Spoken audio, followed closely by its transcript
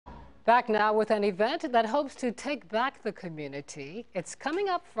Back now with an event that hopes to take back the community. It's coming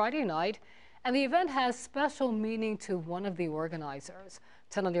up Friday night, and the event has special meaning to one of the organizers.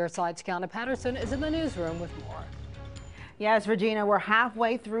 10 on your side's Kiana Patterson is in the newsroom with more. Yes, Regina, we're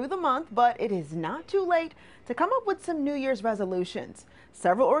halfway through the month, but it is not too late to come up with some New Year's resolutions.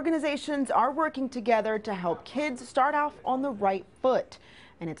 Several organizations are working together to help kids start off on the right foot,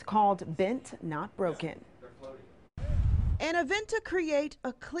 and it's called Bent Not Broken. An event to create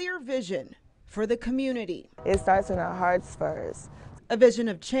a clear vision for the community. It starts in our hearts first. A vision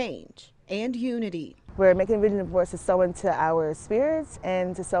of change and unity. We're making vision boards to sow into our spirits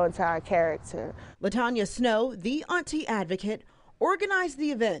and to sow into our character. LaTonya Snow, the Auntie Advocate, organized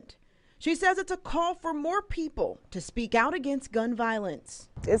the event. She says it's a call for more people to speak out against gun violence.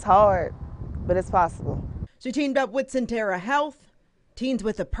 It's hard, but it's possible. She teamed up with Centera Health, Teens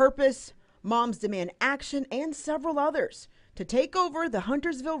with a Purpose, Moms Demand Action, and several others to take over the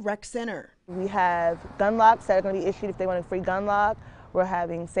Huntersville Rec Center. We have gun locks that are going to be issued if they want a free gun lock. We're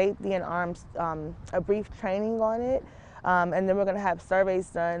having safety and arms, a brief training on it. And then we're going to have surveys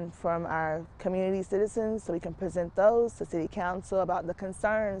done from our community citizens so we can present those to City Council about the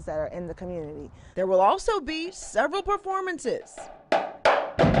concerns that are in the community. There will also be several performances.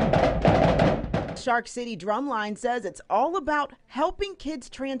 Shark City Drumline says it's all about helping kids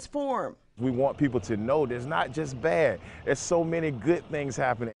transform. We want people to know there's not just bad, there's so many good things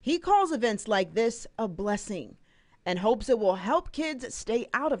happening. He calls events like this a blessing and hopes it will help kids stay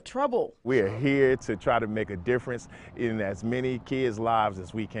out of trouble. We are here to try to make a difference in as many kids' lives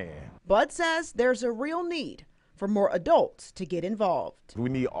as we can. Bud says there's a real need for more adults to get involved. We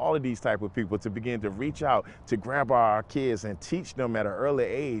need all of these type of people to begin to reach out to grab our kids and teach them at an early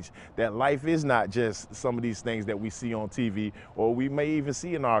age that life is not just some of these things that we see on TV or we may even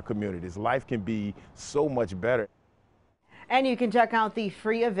see in our communities. Life can be so much better. And you can check out the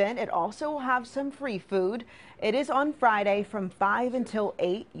free event. It also will have some free food. It is on Friday from 5 until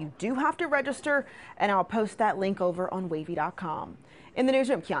 8. You do have to register, and I'll post that link over on wavy.com. In the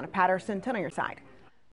newsroom, Kiana Patterson, 10 on your side.